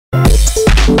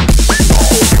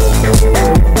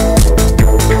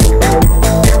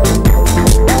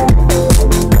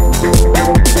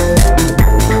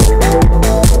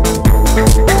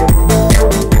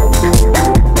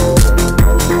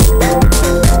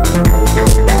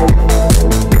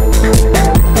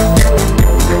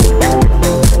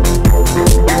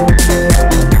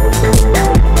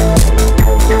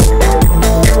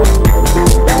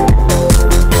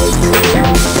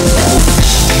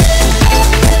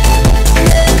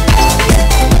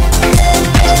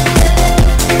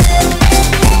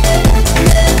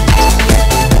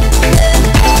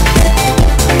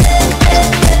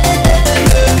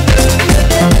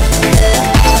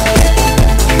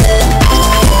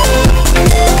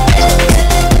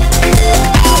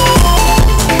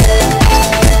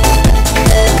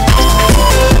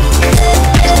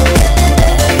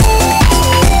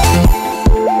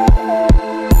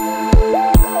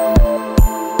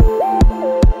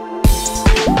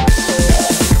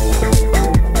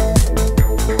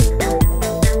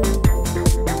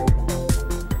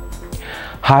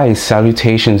Hi,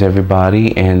 salutations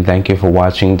everybody, and thank you for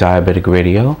watching Diabetic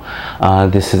Radio.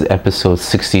 This is episode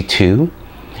 62.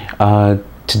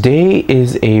 Today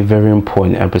is a very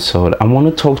important episode. I want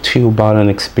to talk to you about an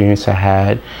experience I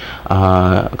had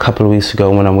a couple of weeks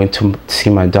ago when I went to see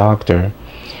my doctor.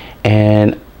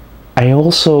 And I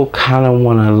also kind of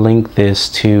want to link this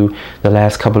to the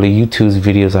last couple of YouTube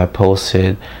videos I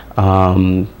posted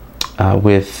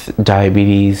with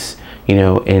diabetes, you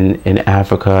know, in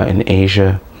Africa and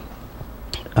Asia,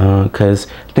 because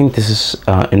I think this is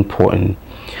important.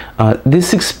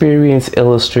 This experience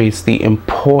illustrates the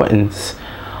importance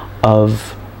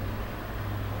of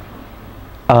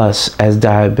us as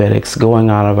diabetics going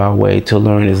out of our way to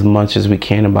learn as much as we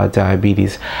can about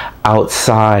diabetes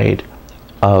outside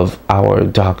of our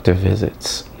doctor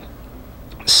visits.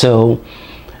 So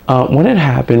what had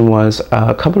happened was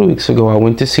a couple of weeks ago, I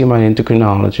went to see my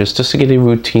endocrinologist just to get a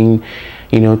routine,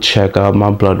 you know, checkup, my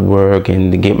blood work,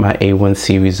 and to get my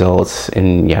A1C results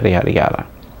and yada, yada, yada.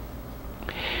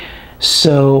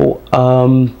 So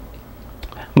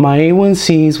my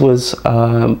A1Cs was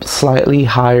slightly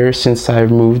higher since I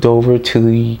moved over to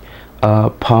the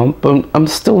pump. I'm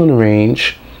still in the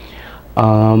range,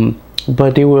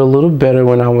 but they were a little better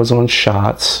when I was on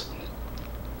shots.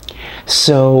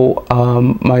 So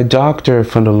my doctor,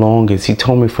 for the longest, he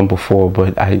told me from before,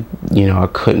 but I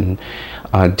couldn't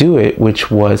do it, which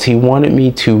was he wanted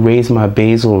me to raise my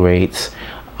basal rates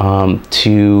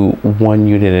to 1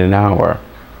 unit an hour.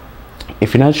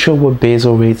 If you're not sure what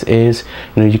basal rates is,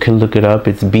 you know, you can look it up.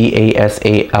 It's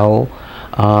BASAL.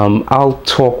 I'll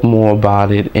talk more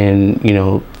about it in, you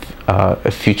know,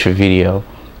 a future video.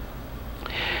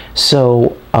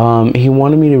 So he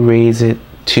wanted me to raise it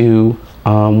to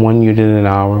 1 unit an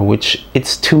hour, which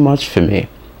it's too much for me,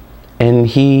 and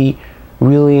he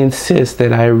really insists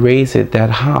that I raise it that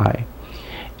high.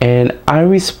 And I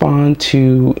respond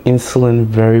to insulin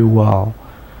very well,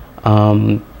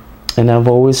 and I've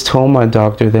always told my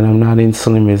doctor that I'm not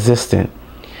insulin resistant,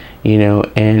 you know.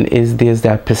 And there's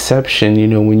that perception, you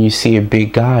know, when you see a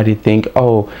big guy, they think,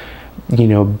 oh, you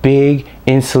know, big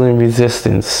insulin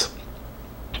resistance,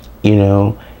 you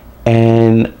know,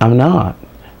 and I'm not.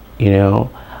 You know,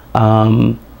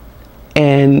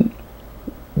 and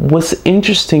what's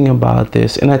interesting about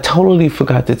this, and I totally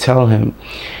forgot to tell him,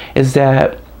 is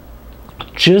that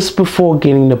just before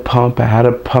getting the pump, I had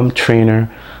a pump trainer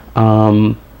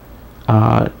give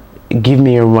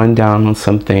me a rundown on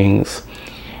some things,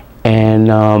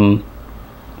 and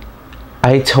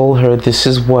I told her this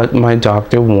is what my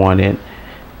doctor wanted,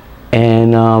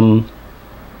 and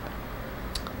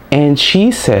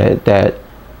she said that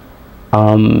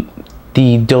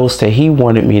the dose that he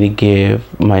wanted me to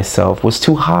give myself was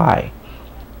too high,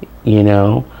 you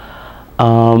know.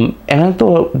 And I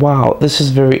thought, wow, this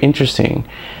is very interesting.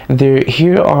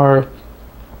 Here are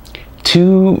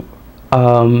two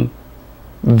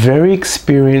very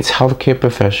experienced healthcare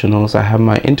professionals. I have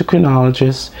my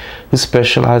endocrinologist who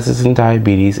specializes in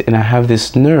diabetes, and I have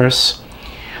this nurse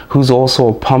who's also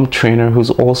a pump trainer, who's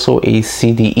also a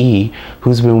CDE,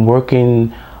 who's been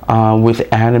working with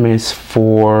animals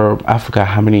for, I forgot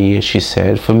how many years she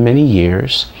said, for many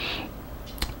years.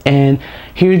 And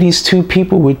here are these two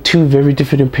people with two very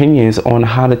different opinions on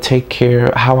how I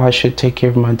should take care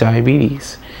of my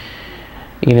diabetes.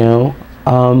 You know,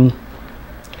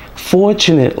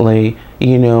 fortunately,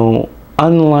 you know,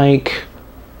 unlike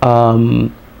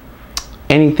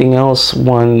anything else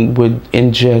one would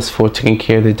ingest for taking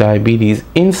care of the diabetes,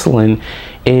 insulin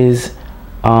is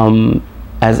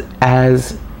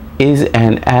as is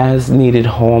an as needed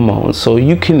hormone, so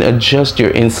you can adjust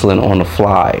your insulin on the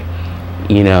fly,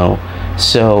 you know.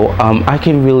 So I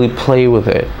can really play with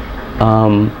it.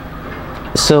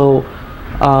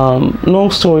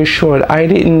 Long story short, I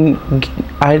didn't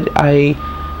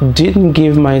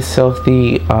give myself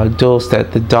the dose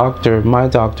that my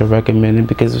doctor recommended,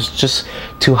 because it was just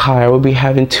too high. I would be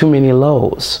having too many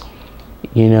lows,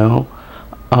 you know.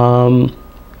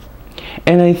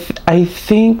 And I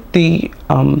think the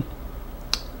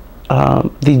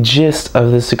gist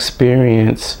of this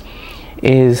experience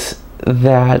is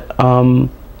that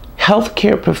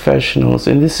healthcare professionals,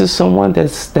 and this is someone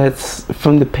that's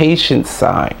from the patient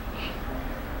side,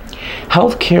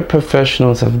 healthcare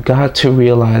professionals have got to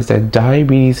realize that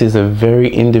diabetes is a very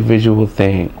individual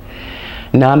thing.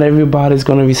 Not everybody's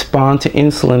going to respond to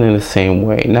insulin in the same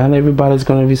way. Not everybody's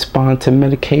going to respond to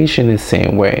medication in the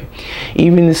same way.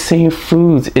 Even the same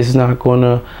foods is not going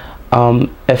to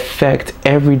affect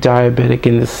every diabetic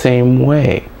in the same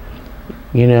way,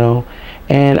 you know.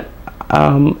 And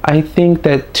I think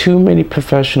that too many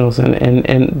professionals,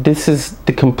 and this is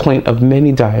the complaint of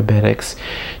many diabetics,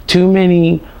 too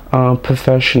many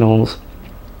professionals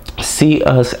see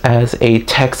us as a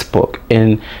textbook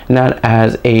and not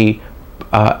as a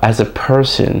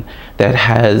person that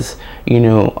has, you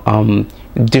know,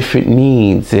 different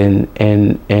needs and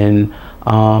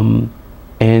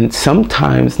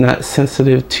sometimes not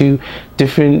sensitive to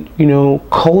different, you know,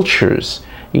 cultures,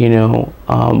 you know,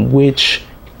 which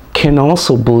can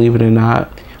also, believe it or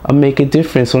not, make a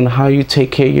difference on how you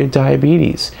take care of your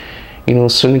diabetes. You know,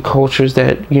 certain cultures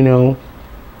that, you know,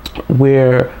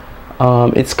 where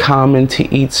it's common to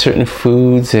eat certain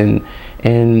foods, and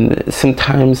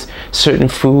sometimes certain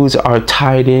foods are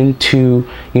tied into,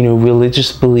 you know,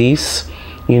 religious beliefs,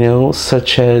 you know,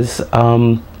 such as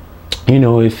you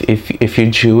know, if you're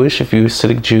Jewish, if you're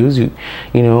Hasidic Jews, you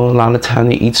know, a lot of time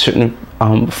they eat certain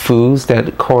foods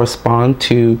that correspond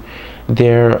to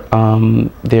their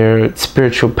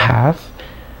spiritual path.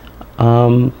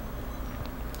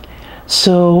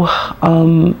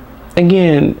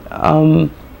 Again,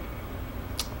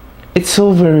 it's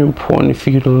so very important for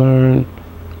you to learn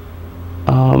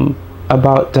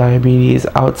about diabetes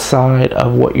outside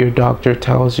of what your doctor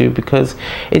tells you, because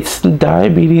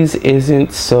diabetes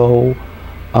isn't so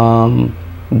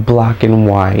black and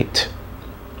white,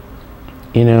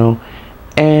 you know.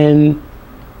 And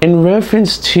in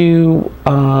reference to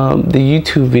the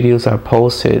YouTube videos I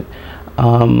posted,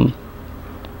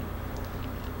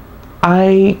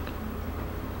 I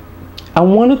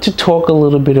wanted to talk a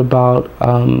little bit about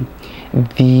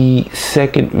the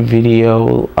second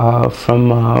video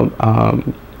from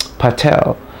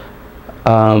Patel.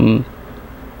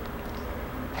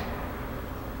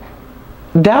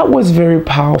 That was very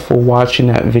powerful, watching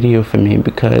that video for me,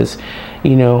 because,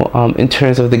 you know, in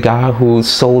terms of the guy who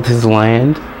sold his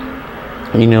land,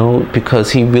 you know,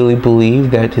 because he really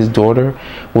believed that his daughter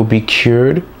would be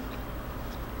cured.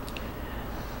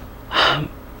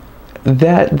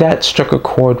 That struck a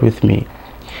chord with me.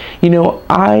 You know,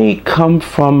 I come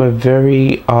from a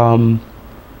very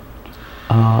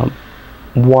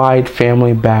wide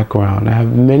family background. I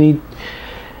have many,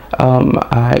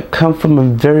 I come from a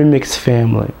very mixed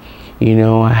family. You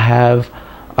know, I have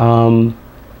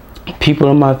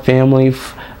people in my family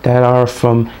that are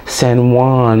from San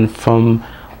Juan, from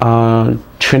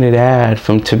Trinidad,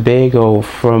 from Tobago,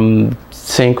 from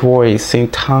St. Croix,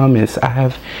 St. Thomas. I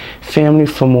have family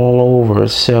from all over.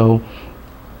 So,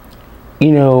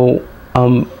 you know,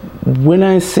 when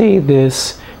I say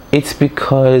this, it's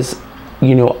because,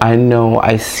 you know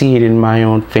I see it in my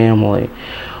own family.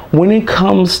 When it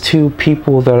comes to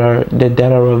people that are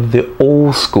of the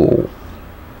old school,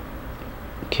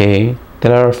 okay,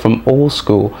 that are from old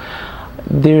school,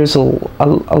 there's a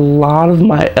lot of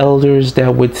my elders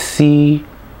that would see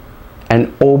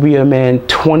an obia man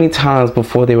 20 times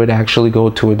before they would actually go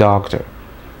to a doctor.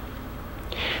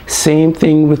 Same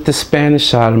thing with the Spanish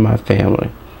side of my family.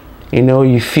 You know,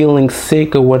 you're feeling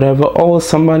sick or whatever, oh,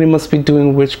 somebody must be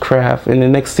doing witchcraft, and the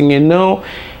next thing you know,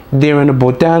 they're in a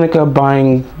botanica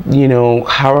buying, you know,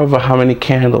 how many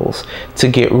candles to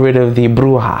get rid of the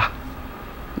bruja,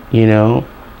 you know.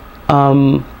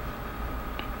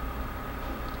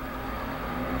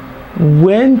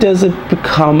 When does it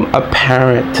become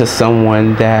apparent to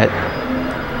someone that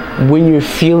when you're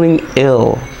feeling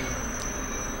ill,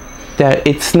 that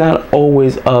it's not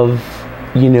always of,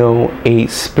 you know, a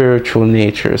spiritual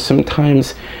nature?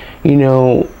 Sometimes, you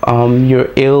know, you're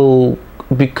ill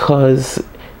because,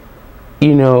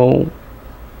 you know,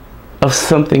 of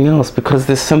something else, because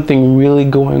there's something really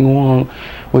going on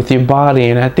with your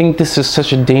body. And I think this is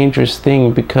such a dangerous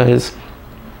thing, because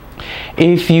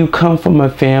If you come from a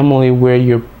family where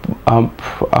you're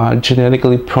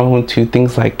genetically prone to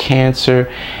things like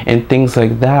cancer and things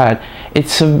like that,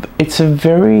 it's a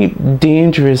very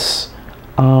dangerous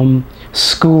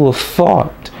school of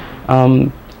thought,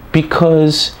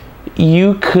 because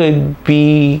you could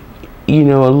be, you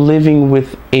know, living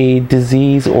with a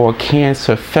disease or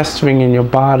cancer festering in your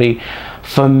body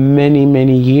for many,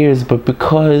 many years, but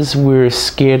because we're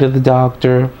scared of the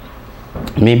doctor,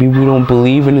 maybe we don't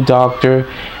believe in the doctor,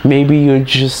 maybe you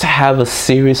just have a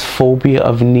serious phobia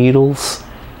of needles.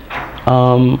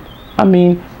 I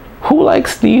mean, who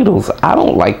likes needles? I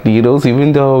don't like needles,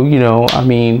 even though, you know, I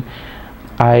mean,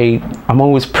 I'm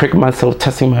always pricking myself,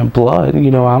 testing my blood. You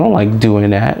know, I don't like doing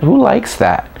that. Who likes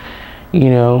that? You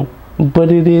know,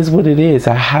 but it is what it is.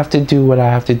 I have to do what I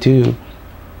have to do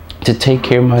to take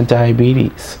care of my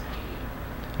diabetes.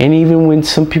 And even when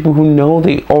some people who know,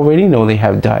 they already know they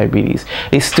have diabetes,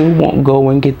 they still won't go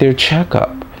and get their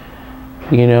checkup,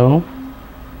 you know,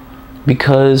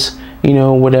 because, you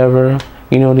know, whatever,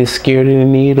 you know, they're scared of the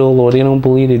needle, or they don't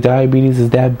believe that diabetes is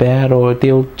that bad, or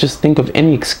they'll just think of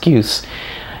any excuse,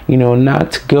 you know,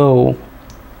 not to go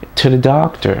to the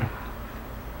doctor,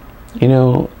 you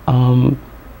know.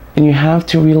 And you have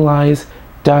to realize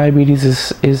diabetes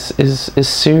is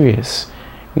serious.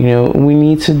 You know, we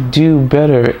need to do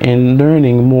better in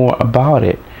learning more about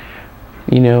it,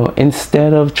 you know,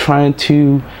 instead of trying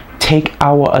to take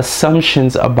our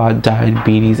assumptions about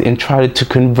diabetes and try to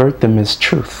convert them as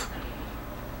truth.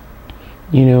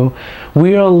 You know,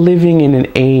 we are living in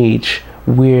an age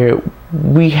where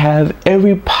we have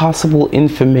every possible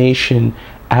information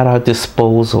at our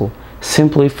disposal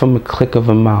simply from a click of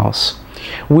a mouse.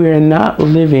 We are not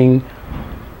living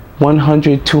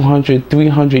 100, 200,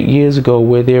 300 years ago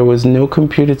where there was no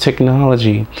computer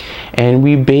technology and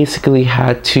we basically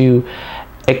had to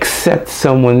accept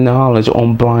someone's knowledge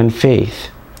on blind faith.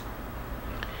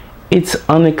 It's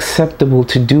unacceptable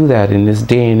to do that in this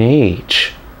day and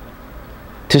age.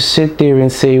 To sit there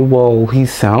and say, well, he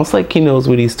sounds like he knows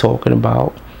what he's talking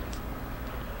about.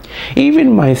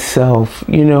 Even myself,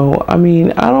 you know, I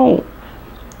mean,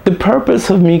 the purpose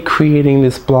of me creating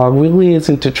this blog really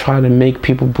isn't to try to make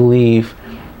people believe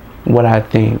what I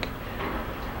think.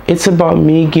 It's about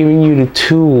me giving you the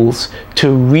tools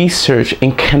to research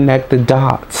and connect the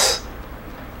dots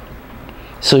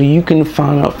so you can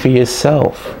find out for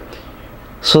yourself,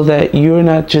 so that you're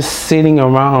not just sitting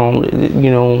around,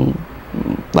 you know,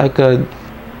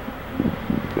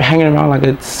 hanging around like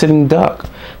a sitting duck,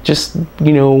 just,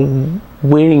 you know,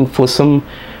 waiting for some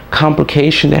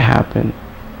complication to happen.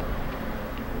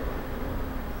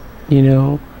 You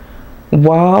know,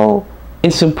 while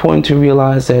it's important to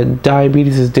realize that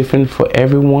diabetes is different for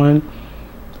everyone,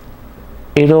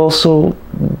 it also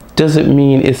doesn't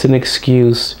mean it's an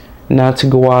excuse not to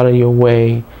go out of your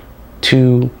way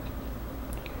to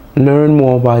learn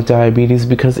more about diabetes,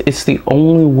 because it's the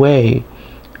only way,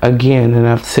 again, and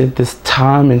I've said this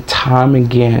time and time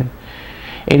again,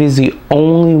 it is the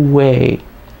only way,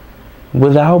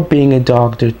 without being a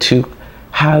doctor, to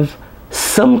have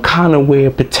some kind of way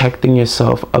of protecting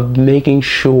yourself, of making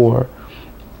sure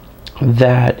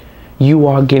that you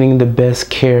are getting the best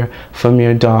care from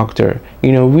your doctor.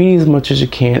 You know, read as much as you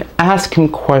can, ask him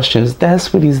questions.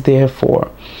 That's what he's there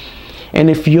for. And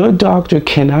if your doctor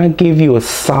cannot give you a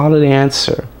solid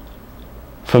answer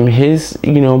from his,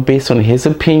 you know, based on his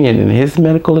opinion and his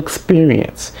medical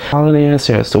experience, solid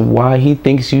answer as to why he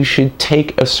thinks you should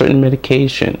take a certain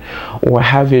medication or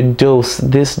have your dose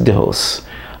this dose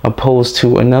opposed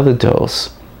to another dose,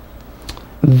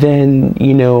 then,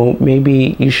 you know,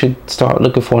 maybe you should start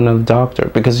looking for another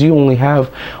doctor, because you only have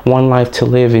one life to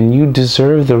live and you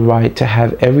deserve the right to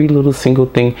have every little single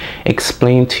thing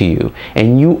explained to you,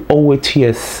 and you owe it to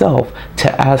yourself to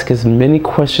ask as many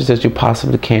questions as you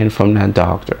possibly can from that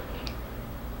doctor,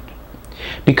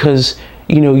 because,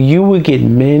 you know, you will get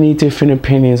many different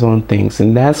opinions on things,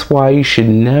 and that's why you should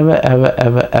never ever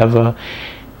ever ever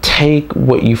take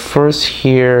what you first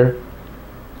hear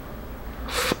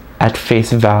at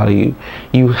face value.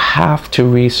 You have to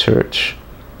research,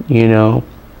 you know.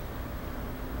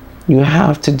 You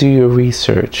have to do your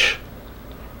research,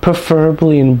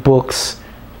 preferably in books,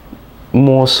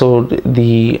 more so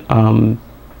the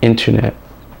internet,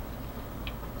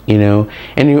 you know.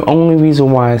 And the only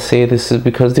reason why I say this is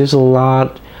because there's a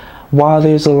lot, while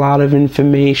there's a lot of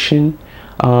information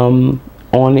on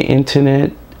the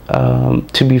internet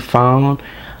to be found,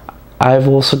 I've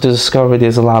also discovered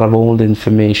there's a lot of old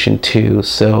information too.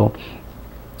 So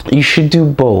you should do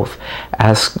both.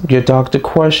 Ask your doctor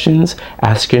questions,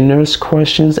 ask your nurse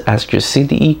questions, ask your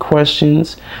CDE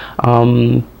questions.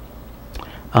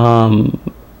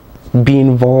 be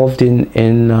involved in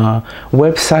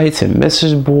websites and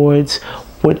message boards,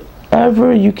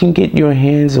 whatever you can get your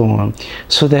hands on,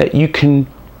 so that you can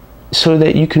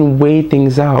weigh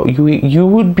things out. You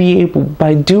would be able,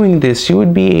 by doing this, you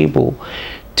would be able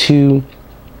to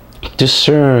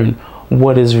discern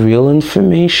what is real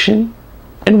information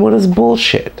and what is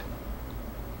bullshit.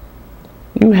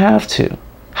 You have to.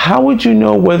 How would you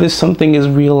know whether something is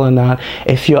real or not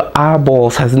if your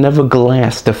eyeballs has never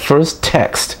glanced the first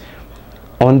text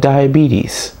on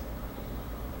diabetes?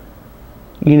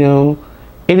 You know,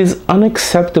 it is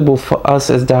unacceptable for us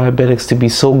as diabetics to be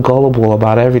so gullible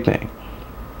about everything.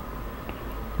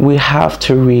 We have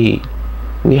to read.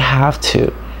 We have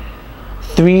to.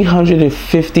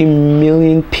 350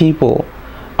 million people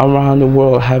around the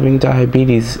world having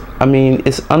diabetes. I mean,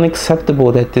 it's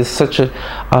unacceptable that there's such an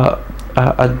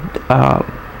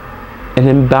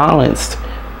imbalance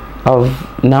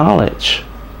of knowledge.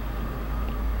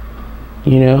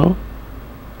 You know,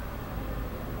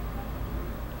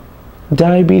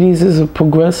 diabetes is a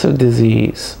progressive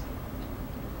disease.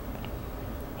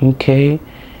 Okay,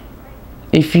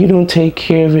 if you don't take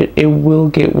care of it, it will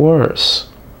get worse.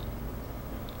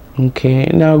 Okay,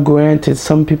 now granted,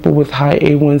 some people with high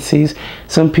A1Cs,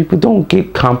 some people don't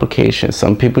get complications,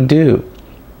 some people do.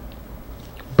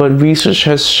 But research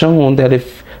has shown that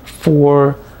if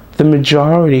for the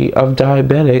majority of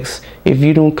diabetics, if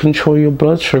you don't control your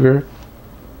blood sugar,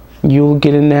 you'll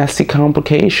get a nasty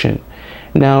complication.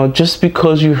 Now, just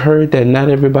because you heard that not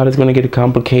everybody's going to get a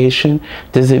complication,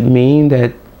 does it mean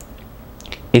that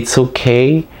it's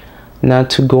okay not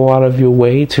to go out of your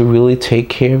way to really take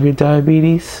care of your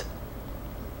diabetes?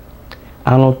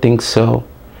 I don't think so.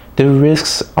 The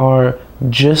risks are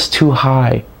just too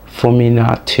high for me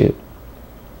not to.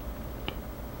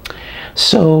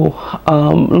 So,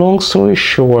 long story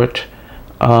short,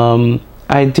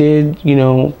 I did, you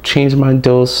know, change my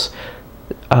dose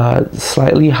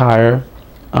slightly higher,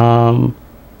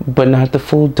 but not the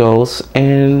full dose,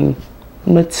 and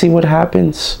let's see what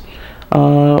happens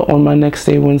on my next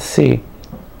A1C.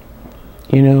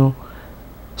 You know,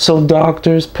 so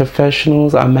doctors,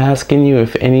 professionals, I'm asking you,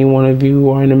 if any one of you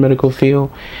are in the medical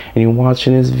field and you're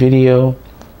watching this video,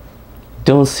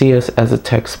 don't see us as a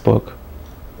textbook,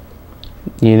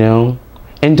 you know,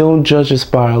 and don't judge us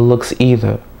by our looks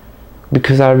either.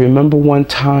 Because I remember one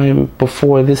time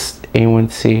before this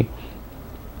A1C,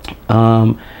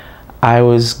 I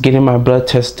was getting my blood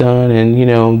test done, and you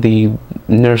know, the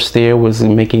nurse there was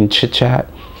making chit chat,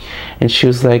 and she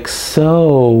was like,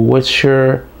 so what's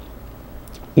your,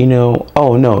 you know,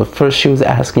 oh no, first she was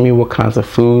asking me what kinds of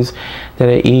foods that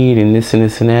I eat and this and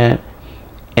this and that,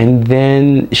 and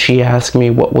then she asked me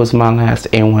what was my last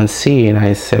A1C, and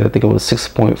I said I think it was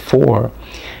 6.4,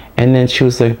 and then she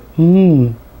was like,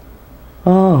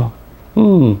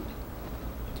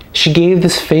 she gave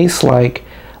this face like,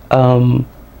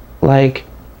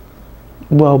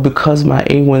 well, because my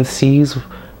A1Cs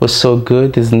was so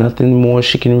good, there's nothing more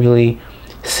she can really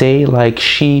say. Like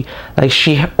she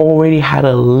already had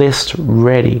a list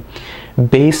ready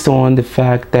based on the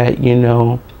fact that, you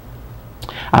know,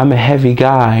 I'm a heavy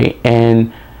guy,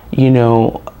 and you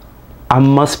know, I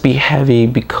must be heavy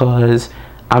because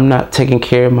I'm not taking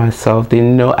care of myself. They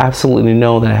absolutely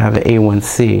know that I have an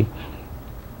A1C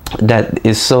that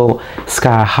is so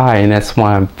sky high, and that's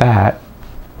why I'm fat,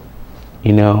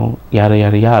 you know, yada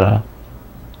yada yada.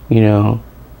 You know,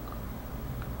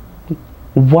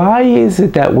 why is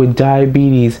it that with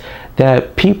diabetes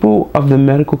that people of the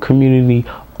medical community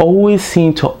always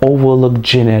seem to overlook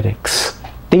genetics?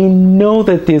 They know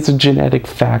that there's a genetic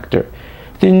factor.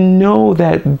 They know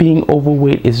that being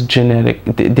overweight is genetic.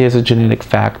 There's a genetic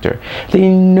factor. They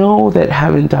know that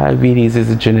having diabetes is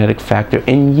a genetic factor,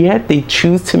 and yet they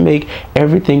choose to make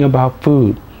everything about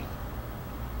food.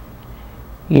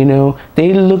 You know,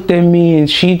 they looked at me and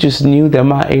she just knew that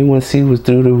my A1C was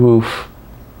through the roof.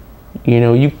 You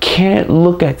know, you can't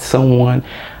look at someone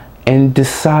and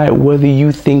decide whether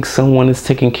you think someone is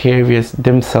taking care of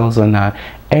themselves or not.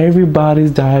 Everybody's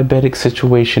diabetic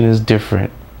situation is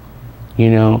different. You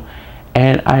know,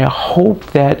 and I hope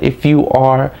that if you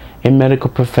are a medical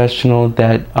professional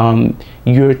that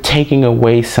you're taking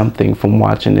away something from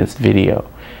watching this video.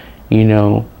 You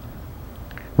know,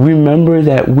 remember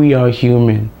that we are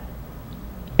human,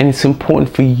 and it's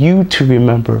important for you to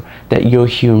remember that you're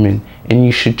human, and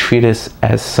you should treat us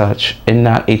as such and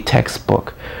not a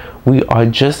textbook. We are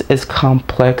just as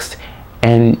complex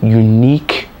and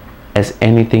unique as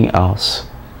anything else.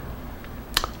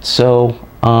 So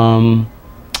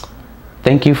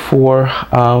thank you for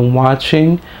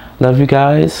watching. Love you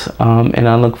guys, and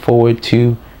I look forward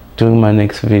to doing my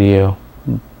next video.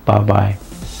 Bye bye.